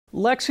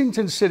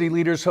Lexington city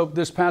leaders hope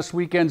this past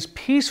weekend's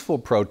peaceful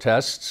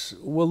protests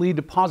will lead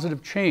to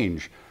positive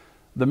change.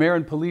 The mayor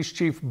and police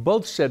chief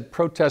both said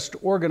protest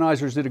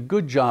organizers did a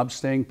good job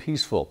staying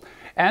peaceful.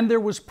 And there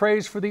was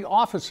praise for the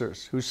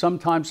officers, who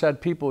sometimes had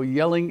people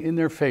yelling in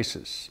their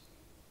faces.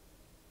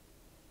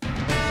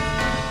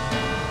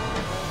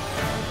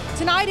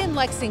 Tonight in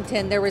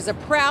Lexington, there is a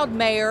proud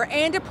mayor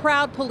and a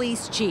proud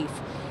police chief.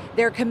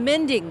 They're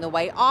commending the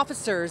way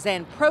officers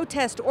and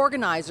protest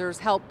organizers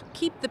helped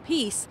keep the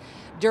peace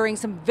during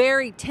some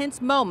very tense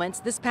moments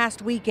this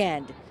past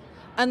weekend.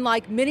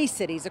 Unlike many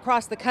cities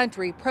across the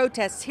country,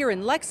 protests here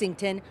in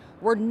Lexington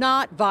were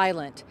not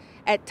violent.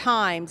 At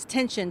times,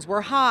 tensions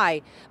were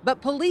high,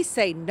 but police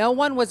say no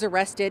one was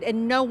arrested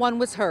and no one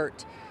was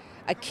hurt.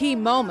 A key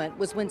moment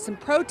was when some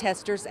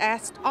protesters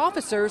asked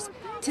officers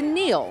to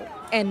kneel,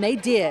 and they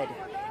did.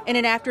 In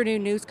an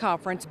afternoon news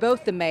conference,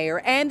 both the mayor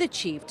and the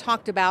chief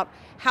talked about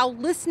how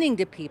listening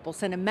to people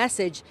sent a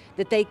message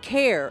that they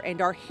care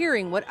and are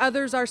hearing what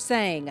others are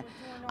saying.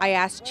 I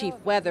asked Chief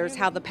Weathers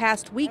how the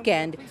past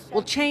weekend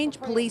will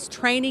change police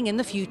training in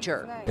the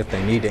future. If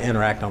they need to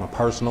interact on a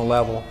personal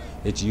level,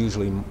 it's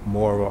usually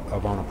more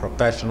of on a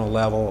professional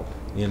level,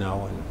 you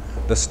know, and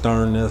the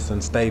sternness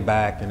and stay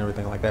back and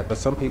everything like that. But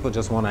some people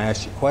just want to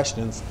ask you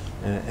questions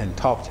and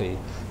talk to you.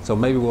 So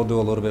maybe we'll do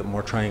a little bit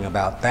more training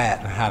about that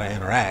and how to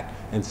interact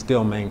and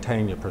still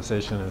maintain your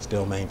position and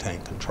still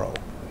maintain control.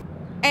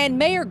 And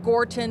Mayor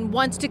Gorton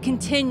wants to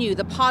continue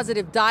the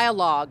positive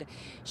dialogue.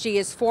 She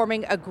is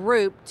forming a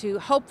group to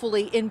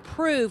hopefully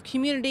improve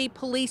community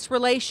police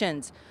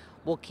relations.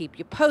 We'll keep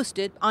you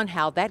posted on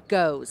how that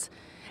goes.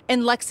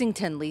 In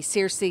Lexington, Lee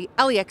Searcy,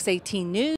 LEX 18 News.